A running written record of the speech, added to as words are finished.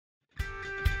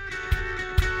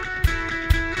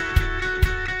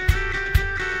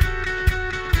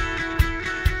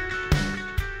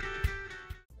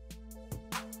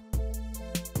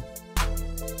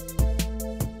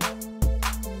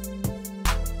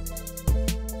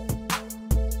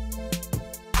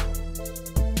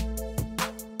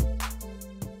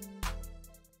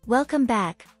Welcome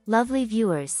back, lovely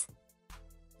viewers.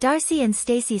 Darcey and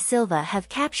Stacey Silva have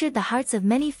captured the hearts of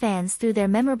many fans through their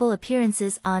memorable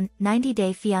appearances on 90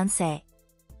 Day Fiancé.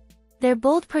 Their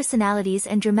bold personalities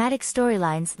and dramatic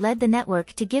storylines led the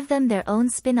network to give them their own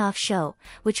spin-off show,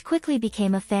 which quickly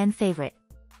became a fan favorite.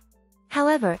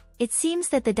 However, it seems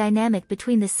that the dynamic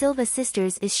between the Silva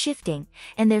sisters is shifting,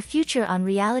 and their future on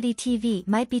reality TV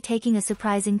might be taking a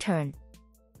surprising turn.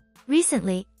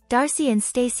 Recently, Darcey and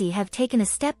Stacey have taken a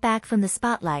step back from the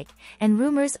spotlight, and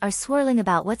rumors are swirling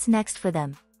about what's next for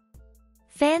them.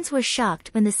 Fans were shocked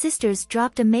when the sisters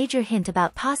dropped a major hint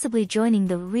about possibly joining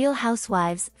the Real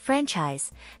Housewives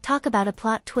franchise. Talk about a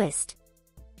plot twist.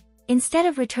 Instead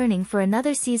of returning for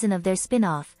another season of their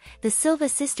spin-off, the Silva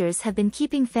sisters have been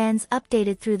keeping fans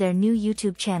updated through their new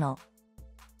YouTube channel.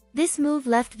 This move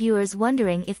left viewers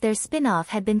wondering if their spin-off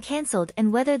had been cancelled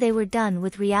and whether they were done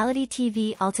with reality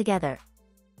TV altogether.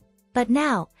 But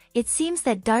now, it seems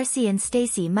that Darcey and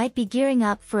Stacey might be gearing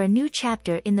up for a new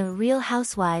chapter in the Real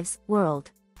Housewives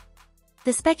world.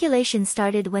 The speculation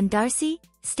started when Darcey,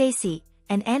 Stacey,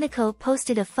 and Aniko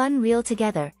posted a fun reel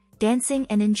together, dancing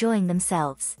and enjoying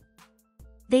themselves.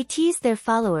 They teased their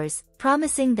followers,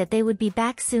 promising that they would be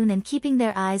back soon and keeping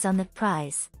their eyes on the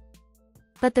prize.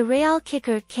 But the real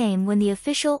kicker came when the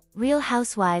official Real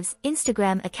Housewives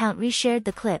Instagram account reshared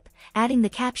the clip, adding the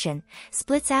caption,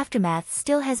 "Split's aftermath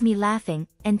still has me laughing,"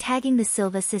 and tagging the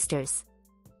Silva sisters.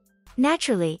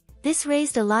 Naturally, this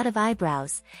raised a lot of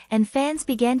eyebrows, and fans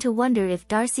began to wonder if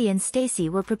Darcey and Stacey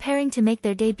were preparing to make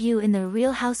their debut in the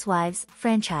Real Housewives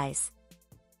franchise.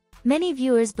 Many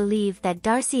viewers believe that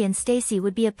Darcey and Stacey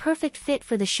would be a perfect fit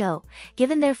for the show,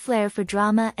 given their flair for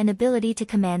drama and ability to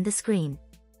command the screen.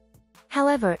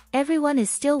 However, everyone is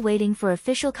still waiting for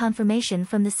official confirmation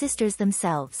from the sisters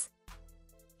themselves.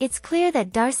 It's clear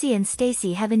that Darcey and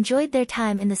Stacey have enjoyed their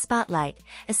time in the spotlight,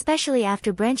 especially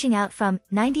after branching out from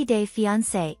 90 Day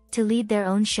Fiancé to lead their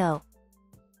own show.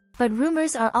 But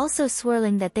rumors are also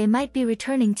swirling that they might be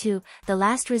returning to The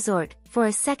Last Resort for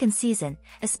a second season,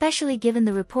 especially given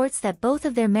the reports that both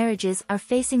of their marriages are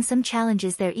facing some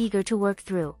challenges they're eager to work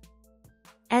through.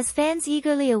 As fans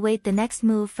eagerly await the next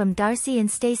move from Darcey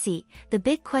and Stacey, the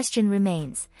big question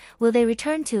remains: will they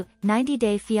return to 90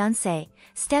 Day Fiancé,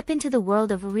 step into the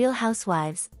world of Real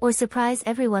Housewives, or surprise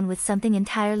everyone with something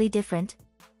entirely different?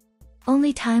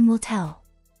 Only time will tell.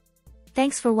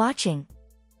 Thanks for watching.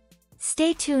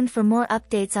 Stay tuned for more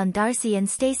updates on Darcey and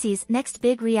Stacey's next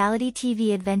big reality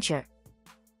TV adventure.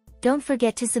 Don't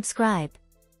forget to subscribe.